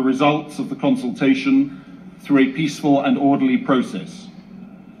implementation of the results of the consultation through a peaceful and orderly process.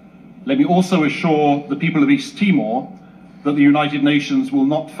 Let me also assure the people of East Timor that the United Nations will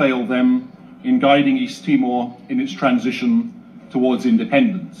not fail them in guiding East Timor in its transition towards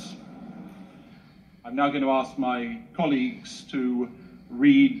independence. I'm now going to ask my colleagues to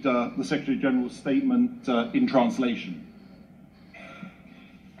read the Secretary General's statement in translation.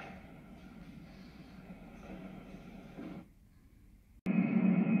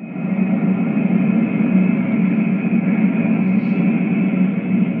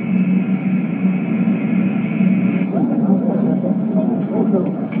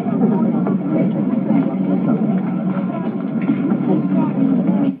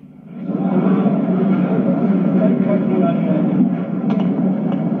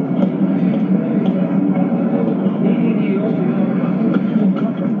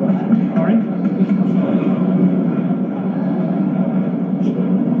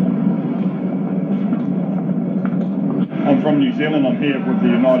 From New Zealand, I'm here with the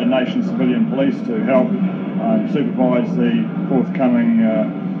United Nations Civilian Police to help supervise the forthcoming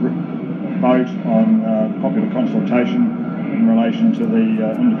vote on popular consultation in relation to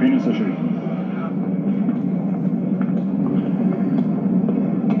the independence issue.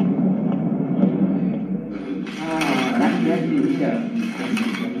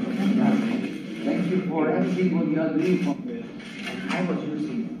 Thank you for everything what you are doing for me. I was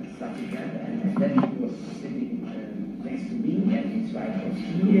using stuff together, and then he was sitting next to me, and his wife was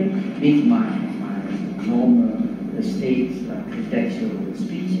here, with my normal state architectural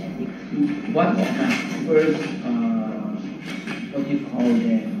speech. One of my first, what do you call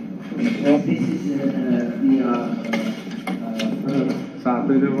them? This is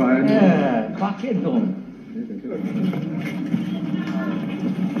pakai dong.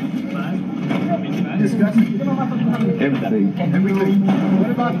 Discuss everything.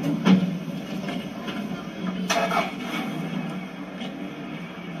 What about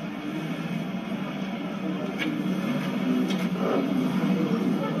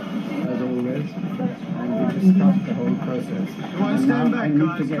discussed the whole process.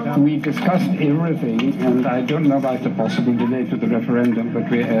 We discussed everything, and I don't know about the possible delay to the referendum, but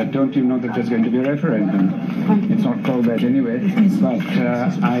we don't you know that there's going to be a referendum? It's not called that anyway, but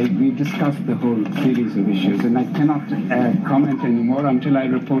we discussed the whole series of issues, and I cannot comment anymore until I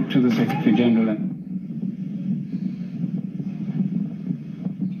report to the Secretary General.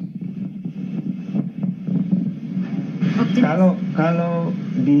 Kalau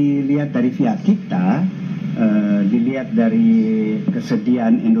dilihat dari pihak kita, dilihat dari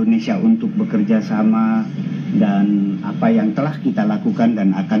kesediaan Indonesia untuk bekerja sama dan apa yang telah kita lakukan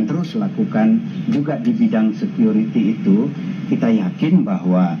dan akan terus lakukan juga di bidang security itu, kita yakin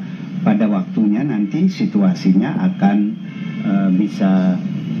bahwa pada waktunya nanti situasinya akan bisa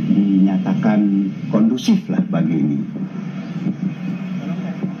dinyatakan kondusif lah bagi ini.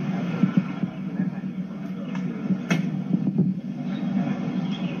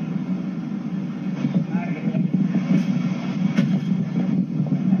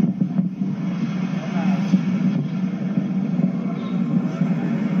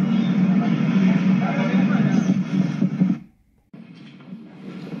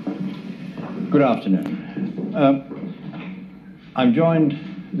 Good afternoon. I'm joined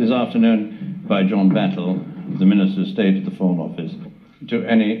this afternoon by John Battle, the Minister of State at the Foreign Office, to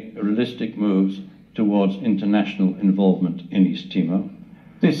any realistic moves towards international involvement in East Timor.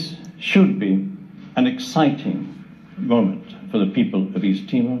 This should be an exciting moment for the people of East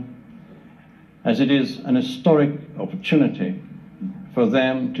Timor, as it is an historic opportunity for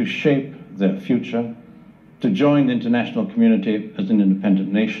them to shape their future, to join the international community as an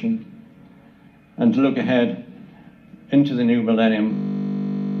independent nation, and to look ahead into the new millennium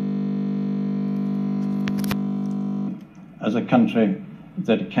as a country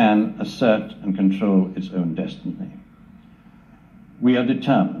that it can assert and control its own destiny. We are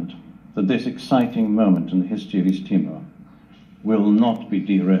determined that this exciting moment in the history of East Timor will not be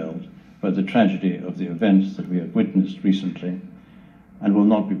derailed by the tragedy of the events that we have witnessed recently, and will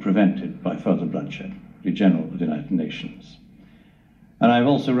not be prevented by further bloodshed, the General of the United Nations. And I've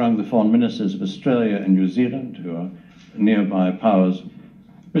also rung the foreign ministers of Australia and New Zealand, who are nearby powers.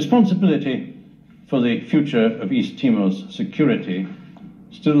 Responsibility for the future of East Timor's security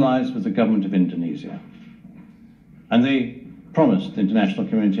still lies with the government of Indonesia. And they promised the international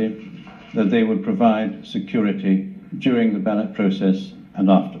community that they would provide security during the ballot process and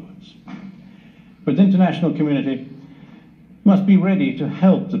afterwards. But the international community must be ready to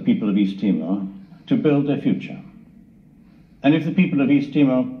help the people of East Timor to build their future. And if the people of East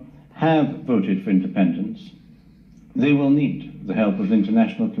Timor have voted for independence, they will need the help of the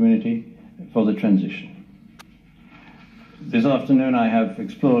international community for the transition. This afternoon I have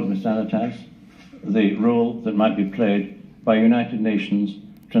explored, Mr. Alatas, the role that might be played by United Nations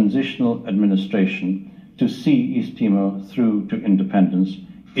transitional administration to see East Timor through to independence,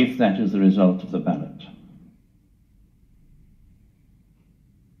 if that is the result of the ballot.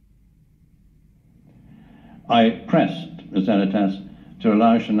 I pressed Mr. Alatas to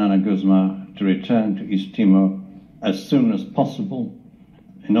allow Xanana Guzman to return to East Timor as soon as possible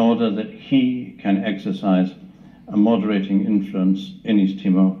in order that he can exercise a moderating influence in East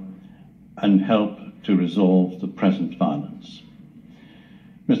Timor and help to resolve the present violence.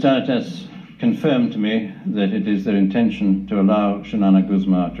 Mr. Alatas confirmed to me that it is their intention to allow Xanana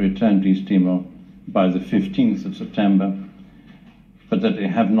Guzman to return to East Timor by the 15th of September, but that they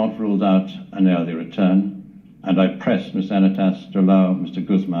have not ruled out an early return, and I pressed Mr. Alatas to allow Mr.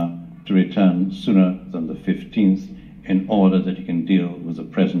 Guzman to return sooner than the 15th in order that he can deal with the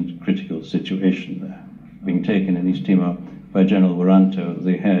present critical situation there, being taken in East Timor by General Wiranto,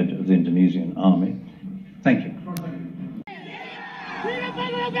 the head of the Indonesian army. Thank you.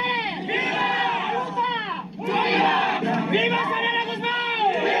 Viva Sahara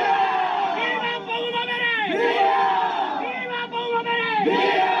Ocidental! Viva Mau-Kura! Viva Mau-Kura!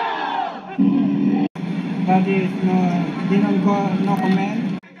 That is no comment.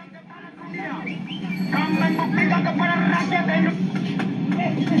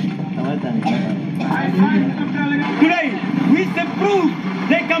 Today, we still prove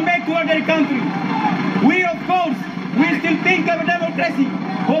they come back to their country. We, of course, we still think of democracy.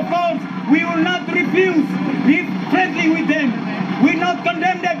 Of course, we will not refuse, be friendly with them. We not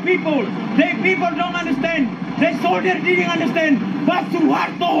condemn their people. Their people don't understand. Their soldiers didn't understand. But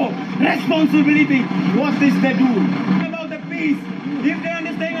Suharto, responsibility, what is they do? About the peace, if they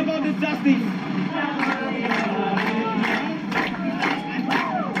understand about the justice.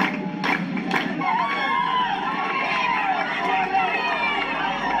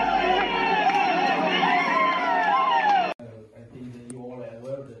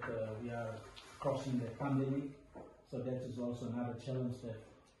 Crossing the pandemic, so that is also another challenge that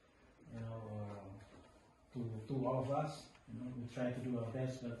to all of us. We try to do our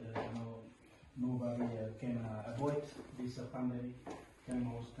best, but nobody can avoid this pandemic. Can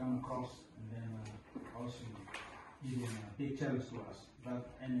also come across, and then also even a big challenge to us. But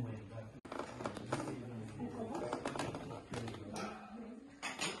anyway,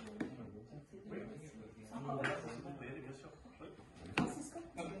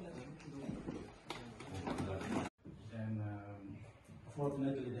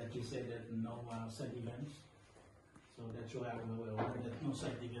 fortunately, that you said that no side events, so that you are aware that no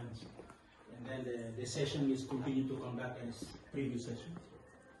side events, and then the session is continued to conduct as previous session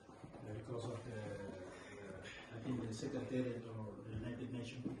because of I think the Secretariat or the United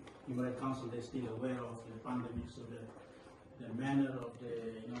Nations Human Rights Council, they're still aware of the pandemic, so that the manner of the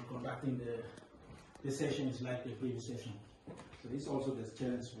conducting the session is like the previous session. So this also the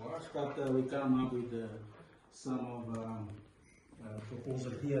challenge for us, but we come up with some of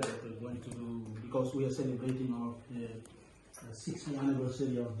proposal here that we're going to do, because we are celebrating of the 60th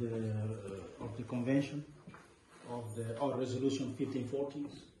anniversary of the convention of the resolution 1540.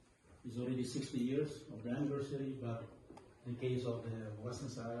 It's already 60 years of the anniversary, but in case of the Western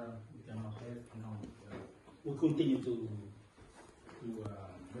Sahara, we cannot have. We continue to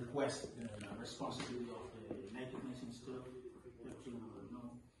request the responsibility of the United Nations to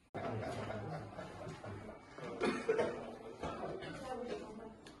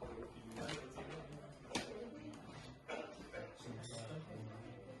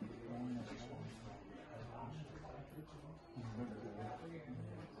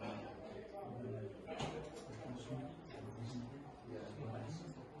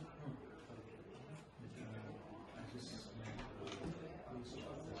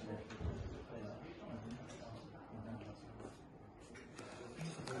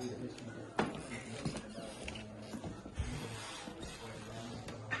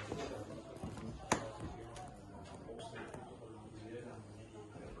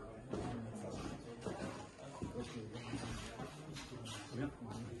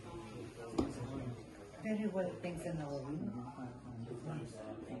Very well, thanks and how are you?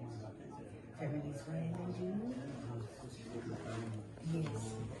 Family is fine and you?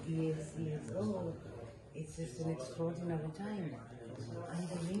 Yes. Oh, it's just an extraordinary time.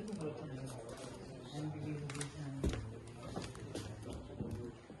 Unbelievable time. Unbelievable time.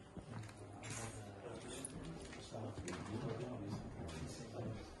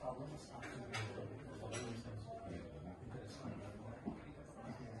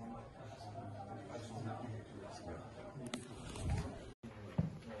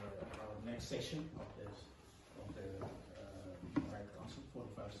 Session of the Human Rights Council,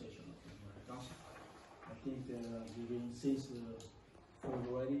 45th session of the Human Rights Council. I think since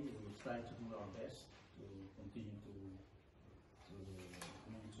February, we will try to do our best to continue to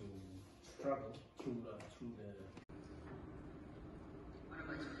struggle through the.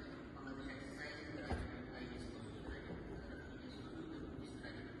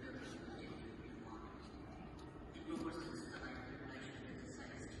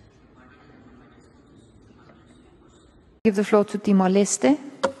 Give the floor to Timor-Leste.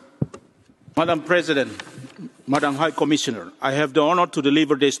 Madam President, Madam High Commissioner, I have the honor to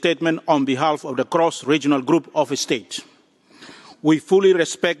deliver this statement on behalf of the Cross-Regional Group of States. We fully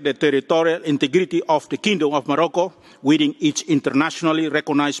respect the territorial integrity of the Kingdom of Morocco within its internationally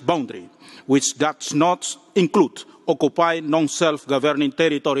recognized boundary, which does not include occupied non-self-governing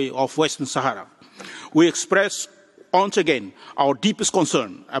territory of Western Sahara. We express once again our deepest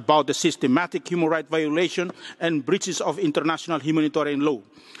concern about the systematic human rights violation and breaches of international humanitarian law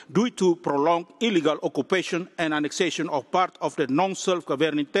due to prolonged illegal occupation and annexation of part of the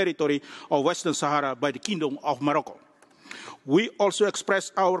non-self-governing territory of Western Sahara by the Kingdom of Morocco. We also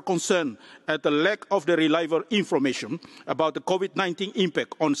express our concern at the lack of the reliable information about the COVID-19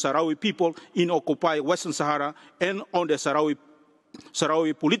 impact on Sahrawi people in occupied Western Sahara and on the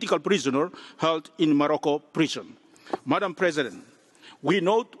Sahrawi political prisoner held in Morocco prison. Madam President, we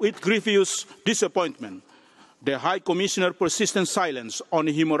note with grievous disappointment the High Commissioner's persistent silence on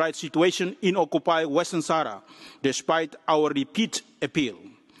the human rights situation in occupied Western Sahara, despite our repeated appeal.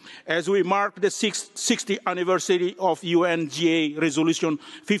 As we mark the 60th anniversary of UNGA Resolution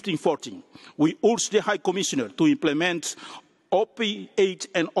 1514, we urge the High Commissioner to implement OP8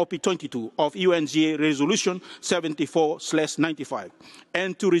 and OP22 of UNGA Resolution 74/95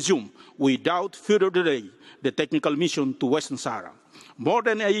 and to resume, without further delay, the technical mission to Western Sahara. More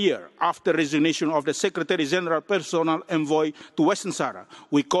than a year after resignation of the Secretary General Personal Envoy to Western Sahara,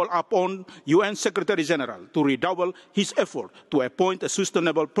 we call upon UN Secretary General to redouble his effort to appoint a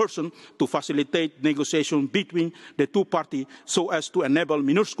sustainable person to facilitate negotiation between the two parties so as to enable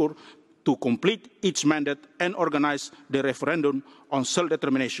MINUSCUR to complete its mandate and organize the referendum on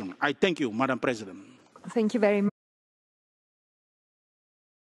self-determination. I thank you, Madam President. Thank you very much.